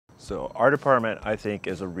So our department, I think,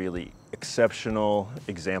 is a really exceptional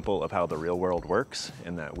example of how the real world works,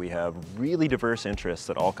 in that we have really diverse interests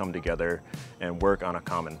that all come together and work on a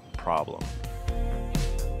common problem.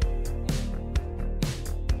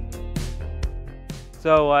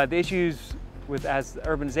 So the issues as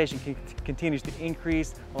urbanization continues to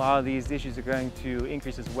increase, a lot of these issues are going to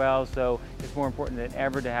increase as well. So it's more important than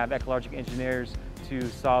ever to have ecological engineers to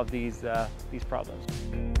solve these problems.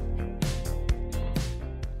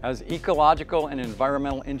 As ecological and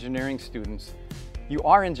environmental engineering students, you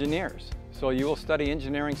are engineers. So you will study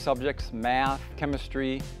engineering subjects, math,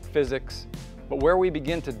 chemistry, physics. But where we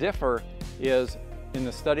begin to differ is in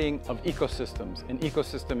the studying of ecosystems and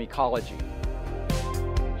ecosystem ecology.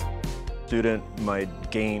 Student might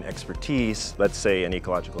gain expertise, let's say in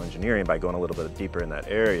ecological engineering, by going a little bit deeper in that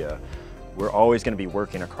area. We're always going to be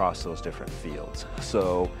working across those different fields.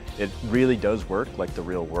 So it really does work like the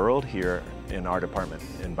real world here in our department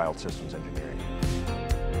in Biosystems Engineering.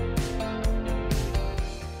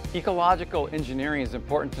 Ecological engineering is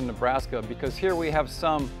important to Nebraska because here we have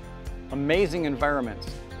some amazing environments.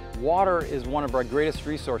 Water is one of our greatest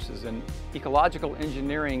resources, and ecological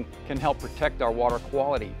engineering can help protect our water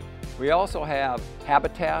quality. We also have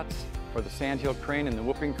habitats for the sandhill crane and the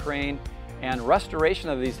whooping crane, and restoration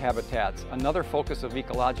of these habitats, another focus of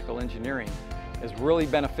ecological engineering, is really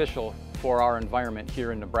beneficial for our environment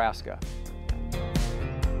here in Nebraska.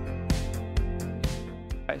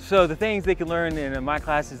 So the things they can learn in my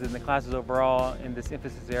classes and the classes overall in this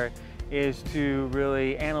emphasis area is to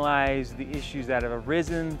really analyze the issues that have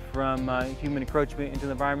arisen from human encroachment into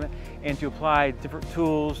the environment, and to apply different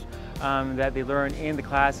tools that they learn in the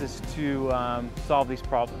classes to solve these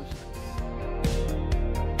problems.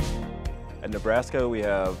 At Nebraska, we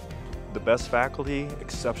have the best faculty,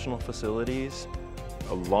 exceptional facilities,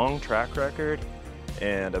 a long track record,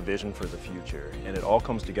 and a vision for the future. And it all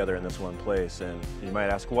comes together in this one place. And you might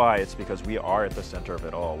ask why. It's because we are at the center of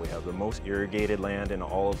it all. We have the most irrigated land in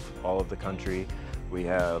all of the country. We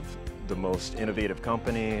have the most innovative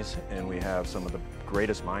companies, and we have some of the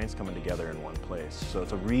greatest minds coming together in one place. So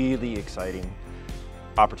it's a really exciting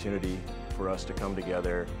opportunity for us to come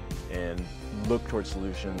together and look towards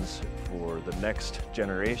solutions for the next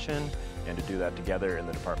generation, and to do that together in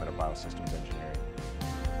the Department of Biosystems Engineering.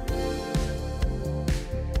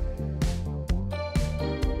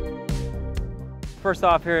 First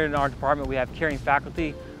off, here in our department we have caring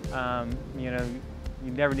faculty.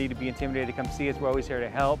 You never need to be intimidated to come see us. We're always here to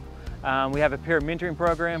help. We have a peer mentoring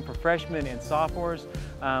program for freshmen and sophomores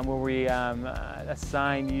where we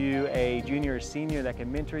assign you a junior or senior that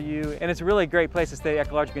can mentor you. And it's a really great place to study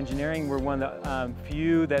ecological engineering. We're one of the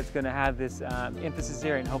few that's going to have this emphasis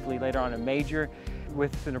here, and hopefully later on a major.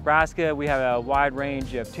 With Nebraska, we have a wide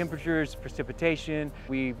range of temperatures, precipitation.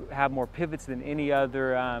 We have more pivots than any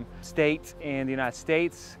other state in the United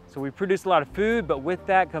States. So we produce a lot of food, but with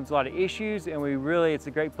that comes a lot of issues, and it's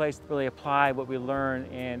a great place to really apply what we learn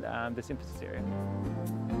in this emphasis area.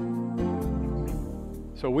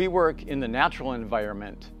 So we work in the natural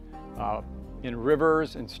environment, in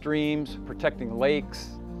rivers and streams, protecting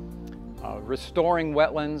lakes, restoring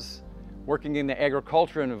wetlands, working in the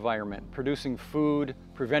agricultural environment, producing food,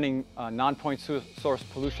 preventing non-point source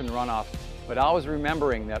pollution runoff, but always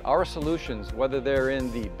remembering that our solutions, whether they're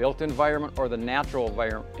in the built environment or the natural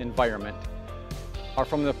environment, are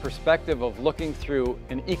from the perspective of looking through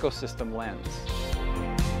an ecosystem lens.